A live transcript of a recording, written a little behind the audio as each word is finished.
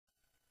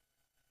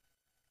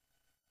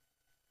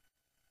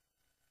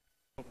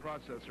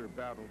processor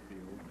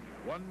battlefield,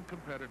 one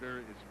competitor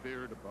is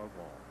feared above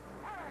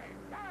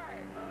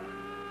all.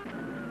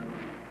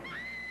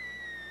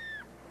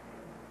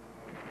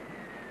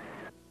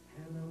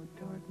 Hello,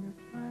 darkness,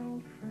 my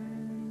old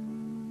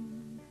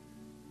friend.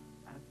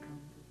 I've come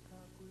to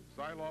talk with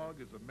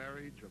Zilog is a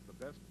marriage of the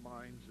best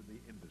minds in the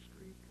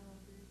industry.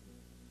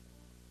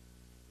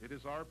 It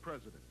is our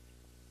president,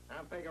 I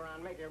figure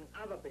on making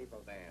other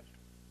people dance.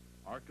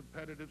 our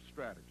competitive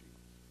strategies,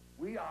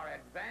 We are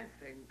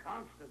advancing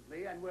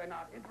constantly, and we're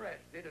not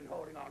interested in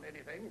holding on to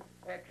anything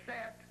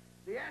except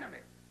the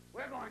enemy.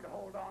 We're going to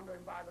hold on to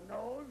him by the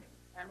nose,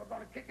 and we're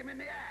going to kick him in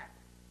the ass.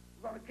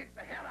 We're going to kick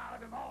the hell out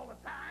of him all the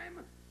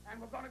time,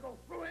 and we're going to go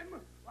through him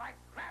like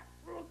crap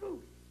through a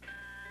goose.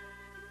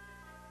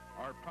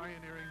 our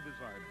pioneering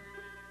designers,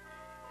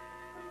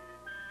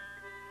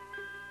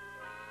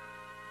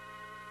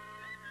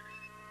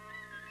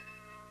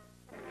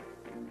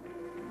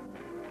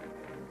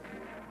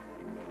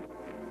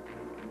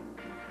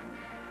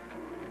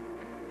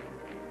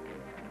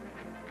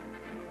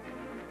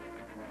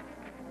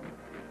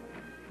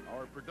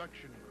 our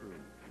production crew,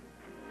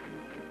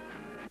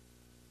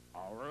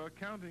 our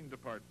accounting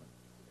department,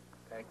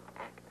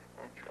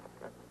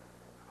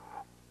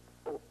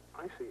 Oh,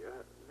 I see.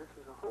 This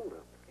is a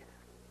holdup.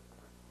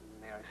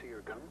 May I see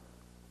your gun?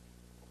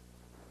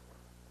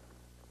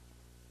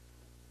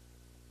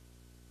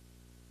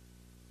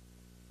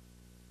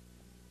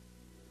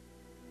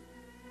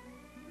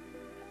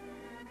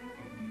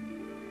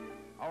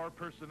 our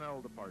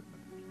personnel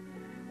department,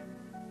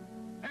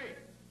 Hey!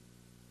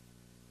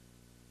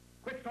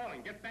 Quit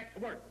stalling. Get back to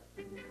work.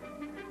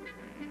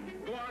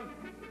 Go on.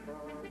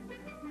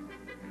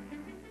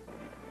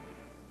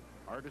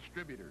 our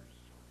distributors,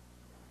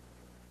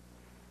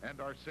 and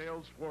our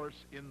sales force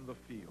in the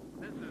field.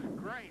 This is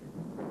great.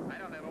 I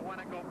don't ever want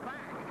to go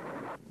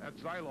back. At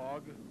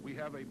Zilog, we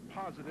have a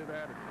positive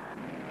attitude.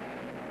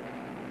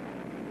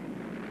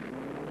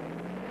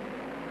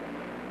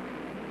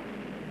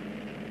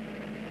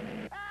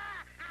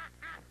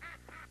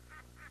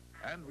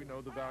 And we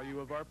know the value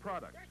of our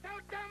product. You're so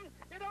dumb,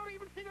 you don't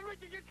even see the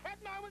riches you're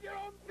treading on with your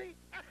own feet.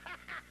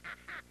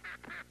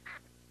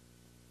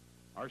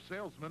 Our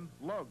salesmen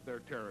love their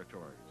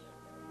territories.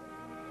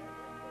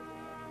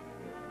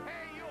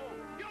 Hey,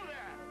 you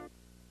there!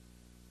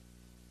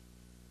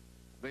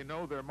 They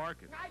know their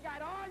markets, I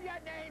got all your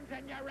names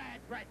and your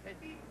addresses.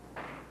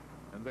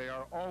 and they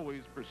are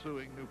always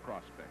pursuing new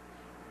prospects.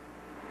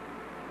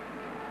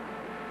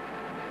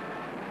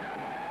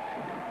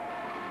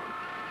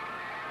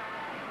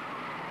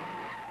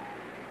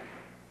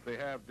 They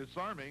have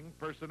disarming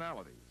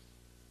personalities.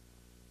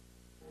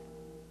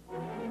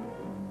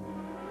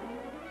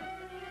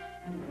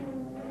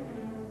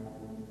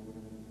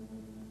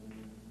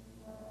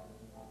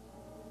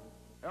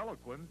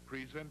 Eloquent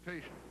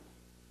presentations.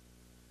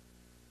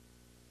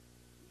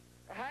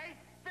 Hey,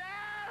 Stella!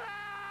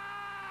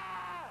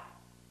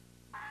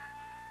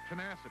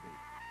 Tenacity.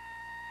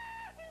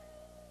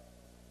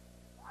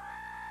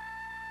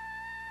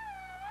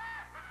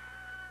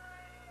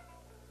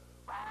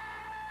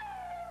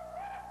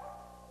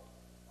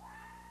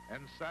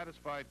 And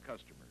satisfied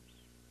customers.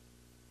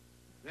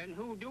 Then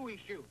who do we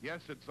shoot? Yes,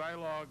 at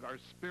Zilog, our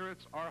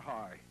spirits are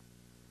high.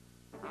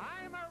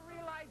 I'm a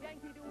real-eyed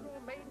Yankee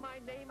Doodle, made my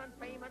name and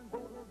fame and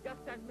boodle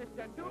just as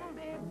Mr. Doodle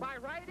did by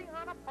riding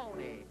on a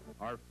pony.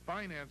 Our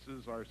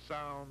finances are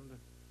sound.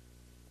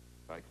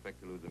 I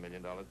expect to lose $1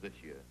 million this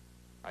year.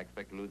 I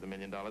expect to lose $1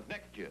 million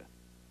next year.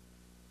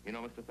 You know,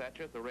 Mr.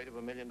 Thatcher, at the rate of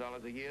 $1 million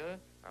a year,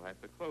 I'll have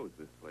to close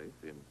this place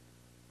in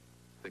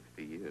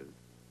 60 years.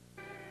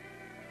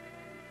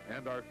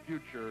 And our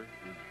future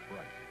is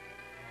bright.